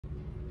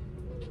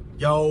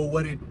Yo,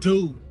 what it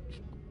do?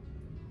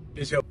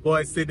 It's your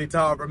boy Sidney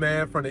Tarver,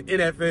 man, from the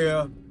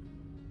NFL,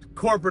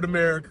 corporate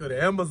America,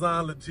 the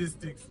Amazon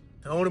Logistics,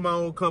 to owning my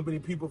own company,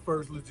 People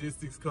First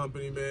Logistics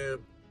Company, man.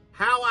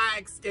 How I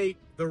escaped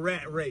the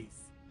rat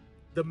race,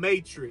 the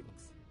matrix,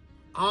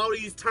 all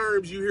these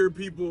terms you hear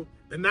people,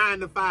 the 9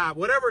 to 5,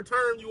 whatever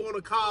term you want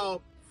to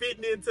call,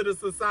 fitting into the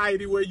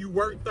society where you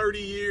work 30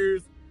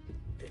 years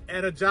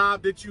at a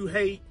job that you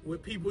hate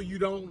with people you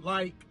don't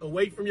like,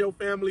 away from your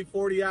family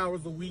 40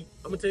 hours a week.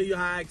 I'm gonna tell you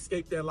how I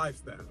escaped that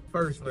lifestyle.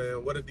 First,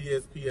 man, what a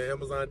DSP, an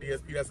Amazon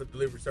DSP, that's a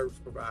delivery service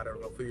provider,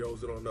 for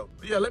those who don't know.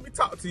 But yeah, let me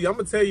talk to you. I'm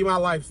gonna tell you my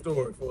life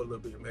story for a little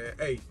bit, man.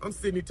 Hey, I'm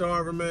Sidney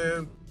Tarver,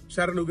 man.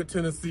 Chattanooga,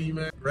 Tennessee,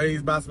 man.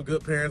 Raised by some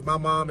good parents. My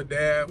mom and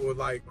dad were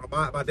like,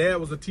 my dad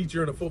was a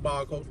teacher and a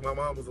football coach. My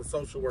mom was a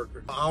social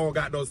worker. I don't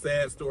got no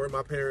sad story.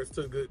 My parents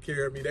took good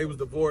care of me. They was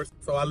divorced,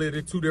 so I lived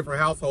in 2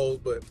 different households,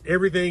 but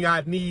everything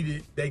I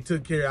needed, they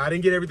took care of. I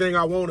didn't get everything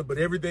I wanted, but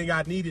everything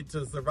I needed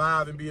to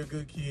survive and be a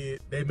good kid,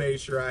 they made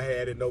sure I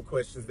had it, no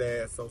questions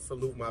asked. So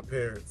salute my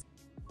parents.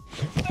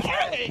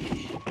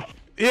 Hey!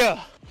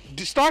 Yeah,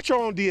 start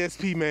your own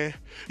DSP, man.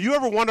 You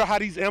ever wonder how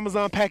these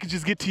Amazon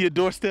packages get to your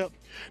doorstep?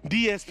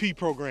 DSP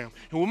program.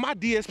 And with my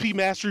DSP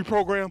mastery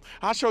program,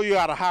 I'll show you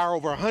how to hire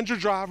over 100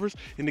 drivers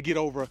and to get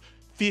over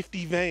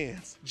 50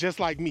 vans, just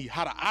like me.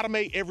 How to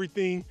automate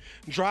everything,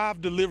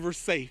 drive, deliver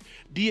safe.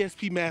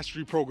 DSP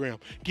mastery program.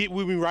 Get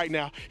with me right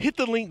now. Hit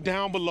the link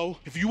down below.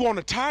 If you want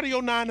to tired of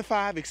your 9 to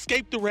 5,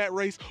 escape the rat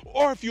race,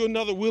 or if you're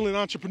another willing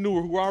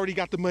entrepreneur who already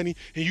got the money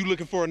and you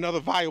looking for another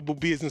viable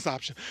business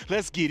option,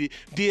 let's get it.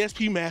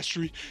 DSP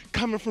mastery,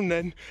 coming from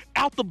nothing,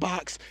 out the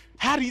box.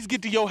 How these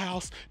get to your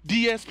house?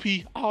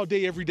 DSP all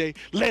day, every day.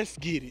 Let's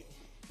get it.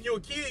 You're a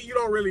kid, you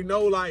don't really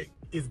know, like,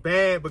 it's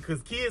bad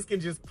because kids can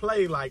just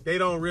play like they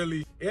don't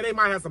really, and they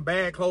might have some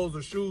bad clothes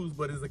or shoes,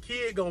 but as a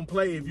kid gonna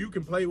play, if you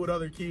can play with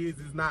other kids,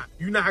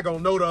 you're not gonna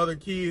know the other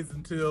kids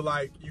until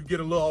like you get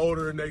a little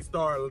older and they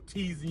start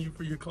teasing you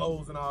for your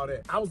clothes and all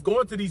that. I was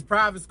going to these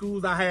private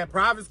schools. I had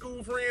private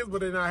school friends,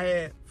 but then I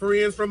had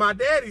friends from my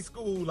daddy's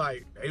school.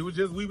 Like we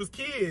was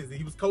kids.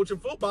 He was coaching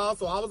football,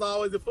 so I was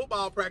always at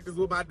football practice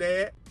with my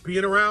dad,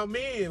 being around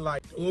men,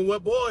 like doing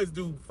what boys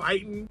do,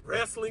 fighting,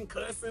 wrestling,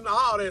 cussing,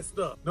 all that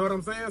stuff. Know what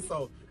I'm saying?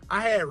 So I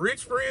had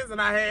rich friends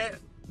and I had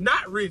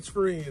not rich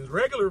friends,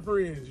 regular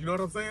friends, you know what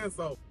I'm saying?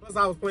 So, plus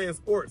I was playing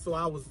sports, so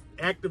I was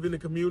active in the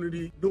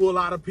community, knew a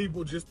lot of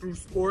people just through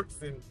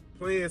sports and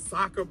playing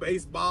soccer,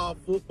 baseball,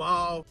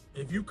 football.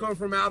 If you come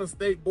from out of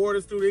state border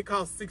student, it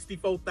costs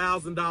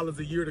 $64,000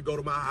 a year to go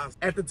to my house.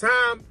 At the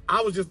time,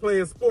 I was just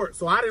playing sports,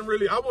 so I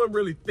wasn't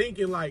really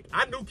thinking like,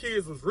 I knew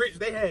kids was rich.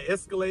 They had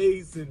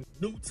Escalades and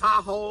new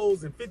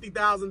Tahoes and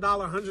 $50,000,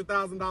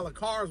 $100,000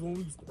 cars when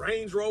we was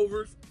Range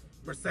Rovers,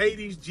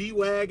 Mercedes,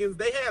 G-Wagons.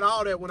 They had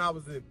all that when I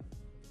was in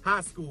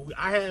high school.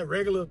 I had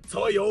regular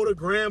Toyota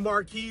Grand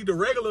Marquis, the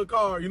regular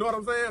car, you know what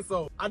I'm saying?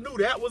 So I knew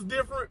that was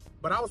different,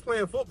 but I was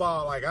playing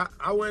football. Like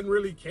I wasn't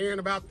really caring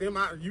about them.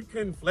 You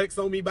couldn't flex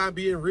on me by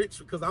being rich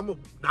because I'm gonna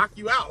knock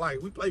you out.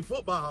 Like we play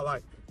football,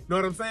 like, you know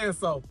what I'm saying?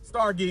 So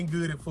started getting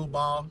good at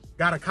football.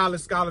 Got a college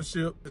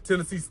scholarship to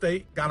Tennessee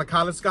State. Got a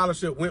college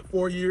scholarship, went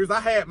 4 years.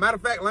 Matter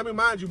of fact, let me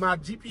mind you, my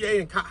GPA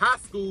in high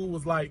school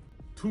was like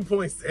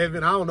 2.7. I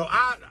don't know.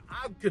 I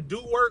could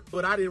do work,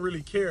 but I didn't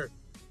really care.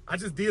 I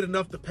just did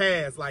enough to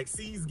pass. Like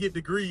C's get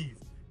degrees.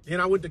 Then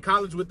I went to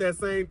college with that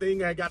same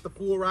thing. I got the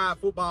full ride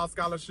football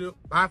scholarship.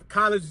 My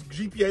college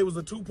GPA was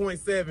a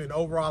 2.7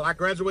 overall. I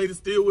graduated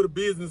still with a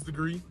business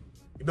degree.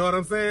 You know what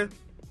I'm saying?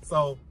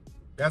 So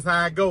that's how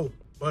I go.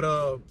 But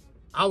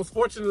I was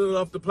fortunate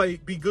enough to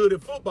be good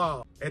at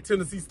football at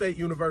Tennessee State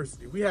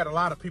University. We had a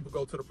lot of people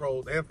go to the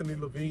pros. Anthony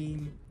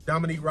Levine,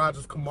 Dominique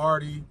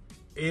Rodgers-Cromartie,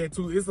 Ed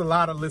too. It's a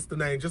lot of list of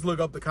names. Just look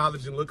up the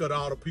college and look at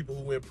all the people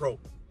who went pro.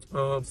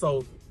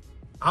 So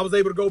I was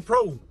able to go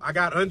pro. I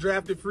got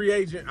undrafted free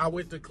agent. I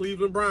went to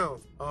Cleveland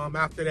Browns.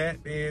 After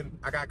that, then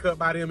I got cut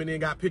by them and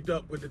then got picked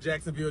up with the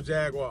Jacksonville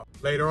Jaguars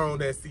later on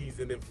that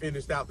season and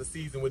finished out the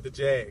season with the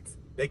Jags.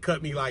 They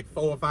cut me like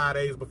 4 or 5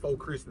 days before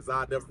Christmas.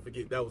 I'll never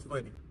forget. That was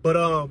funny. But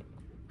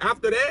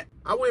after that,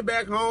 I went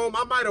back home.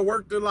 I might have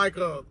worked at like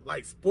a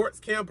sports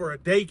camp or a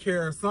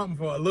daycare or something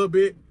for a little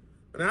bit.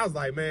 And I was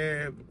like,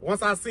 man,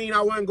 once I seen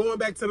I wasn't going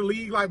back to the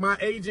league, like my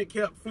agent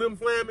kept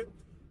flim-flamming,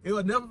 it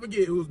would never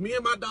forget. It was me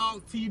and my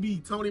dog,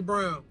 TB, Tony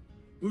Brown.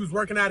 We was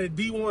working out at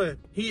D1.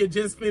 He had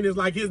just finished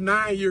like his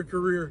 9-year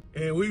career.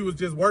 And we was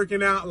just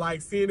working out,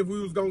 like seeing if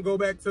we was gonna go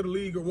back to the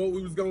league or what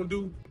we was gonna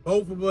do.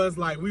 Both of us,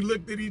 like we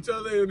looked at each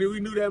other and we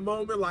knew that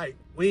moment, like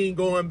we ain't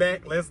going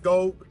back, let's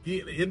go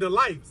get into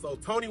life. So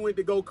Tony went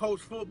to go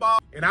coach football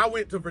and I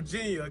went to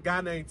Virginia. A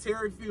guy named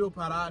Terry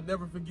Philpott, I'll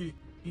never forget.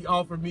 He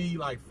offered me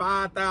like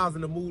 $5,000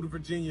 to move to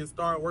Virginia and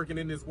start working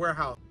in this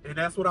warehouse. And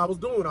that's what I was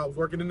doing. I was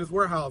working in this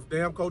warehouse,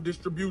 Damco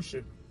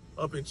Distribution.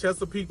 up in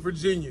Chesapeake,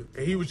 Virginia.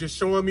 And he was just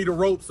showing me the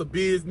ropes of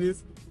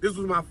business. This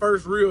was my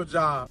first real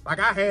job. Like,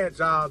 I had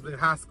jobs in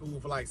high school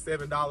for like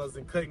 $7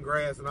 and cutting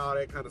grass and all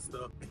that kind of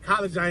stuff. In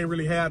college, I ain't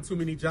really had too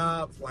many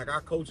jobs. Like,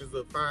 our coaches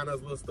would find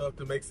us little stuff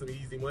to make some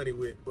easy money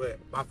with. But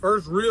my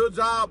first real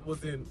job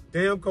was in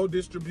Damco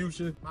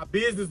distribution. My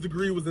business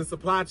degree was in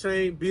supply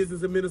chain,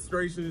 business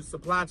administration,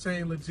 supply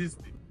chain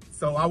logistics.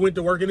 So I went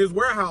to work in his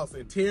warehouse,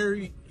 and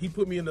Terry, he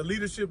put me in the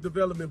leadership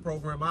development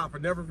program. I'll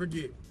never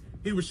forget.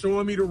 He was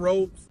showing me the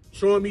ropes,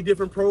 showing me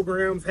different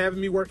programs, having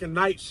me working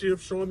night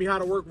shifts, showing me how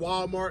to work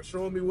Walmart,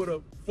 showing me what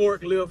a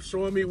forklift,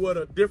 showing me what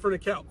a different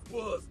account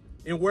was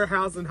in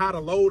warehousing, how to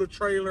load a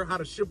trailer, how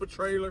to ship a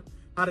trailer,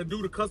 how to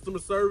do the customer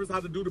service,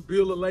 how to do the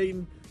bill of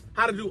lading,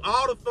 how to do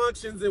all the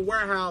functions in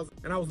warehousing.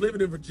 And I was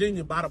living in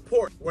Virginia by the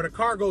port where the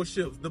cargo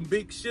ships, the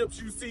big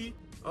ships you see,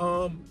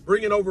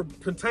 bringing over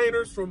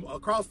containers from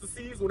across the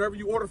seas. Whenever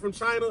you order from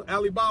China,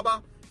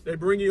 Alibaba, they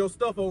bring your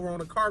stuff over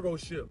on a cargo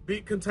ship.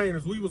 Big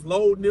containers. We was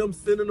loading them,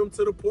 sending them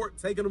to the port,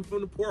 taking them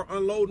from the port,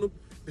 unloading them,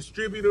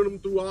 distributing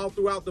them all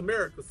throughout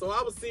America. So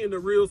I was seeing the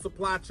real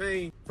supply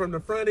chain from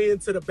the front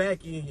end to the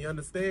back end, you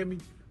understand me?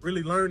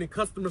 Really learning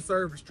customer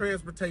service,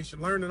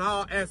 transportation, learning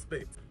all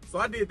aspects. So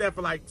I did that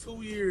for like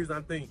 2 years,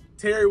 I think.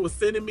 Terry was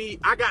sending me,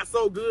 I got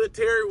so good,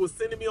 Terry was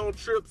sending me on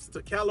trips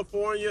to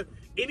California.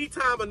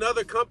 Anytime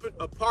another company,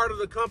 a part of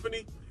the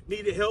company,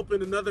 needed help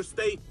in another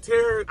state,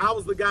 Terry, I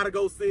was the guy to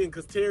go send,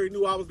 because Terry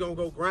knew I was gonna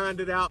go grind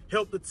it out,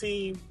 help the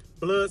team,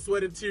 blood,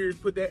 sweat, and tears,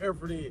 put that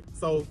effort in.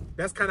 So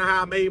that's kind of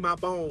how I made my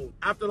bone.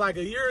 After like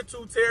a year or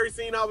two, Terry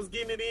seen I was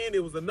getting it in.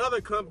 It was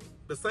another company,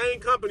 the same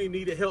company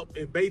needed help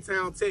in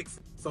Baytown, Texas.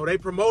 So they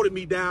promoted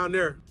me down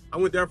there. I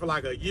went there for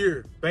like a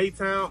year,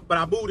 Baytown, but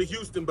I moved to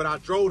Houston, but I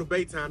drove to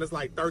Baytown. It's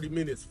like 30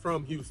 minutes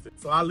from Houston.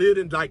 So I lived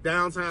in like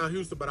downtown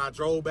Houston, but I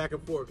drove back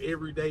and forth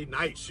every day,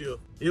 night shift.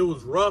 It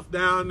was rough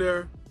down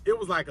there. It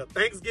was like a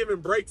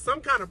Thanksgiving break, some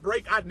kind of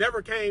break. I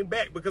never came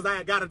back because I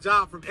had got a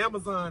job from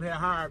Amazon, had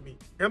hired me.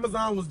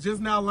 Amazon was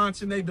just now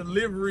launching a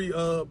delivery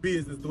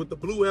business with the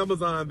blue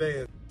Amazon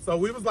van. So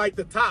we was like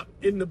the top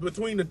in the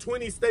between the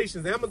 20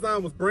 stations.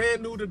 Amazon was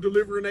brand new to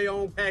delivering their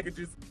own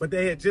packages, but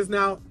they had just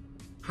now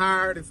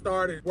hired and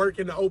started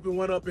working to open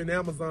one up in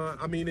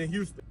in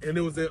Houston. And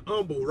it was in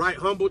Humble, right?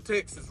 Humble,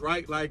 Texas,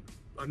 right? Like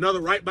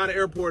another right by the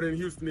airport in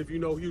Houston, if you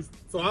know Houston.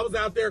 So I was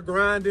out there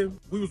grinding.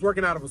 We was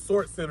working out of a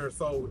sort center.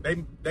 So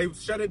they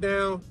shut it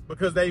down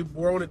because they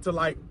wanted to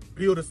like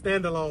build a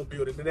standalone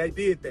building, and they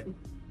did that.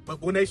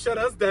 But when they shut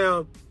us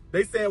down,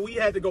 they said we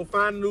had to go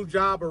find a new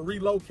job or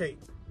relocate.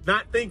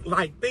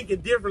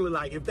 Thinking differently.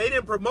 Like if they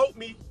didn't promote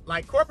me,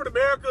 like corporate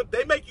America,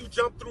 they make you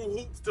jump through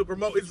hoops to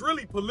promote. It's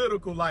really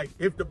political. Like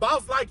if the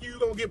boss like you,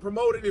 gonna get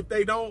promoted. If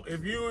they don't,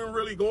 if you ain't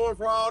really going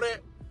for all that,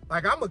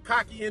 like I'm a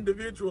cocky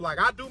individual. Like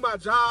I do my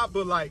job,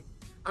 but like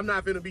I'm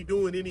not gonna be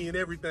doing any and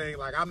everything.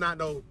 Like I'm not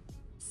no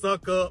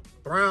suck up,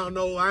 brown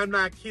nose. I'm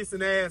not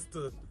kissing ass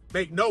to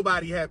make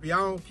nobody happy. I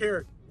don't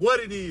care what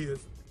it is.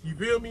 You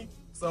feel me?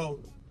 So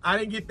I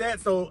didn't get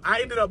that. So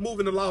I ended up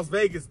moving to Las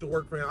Vegas to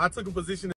work for him. I took a position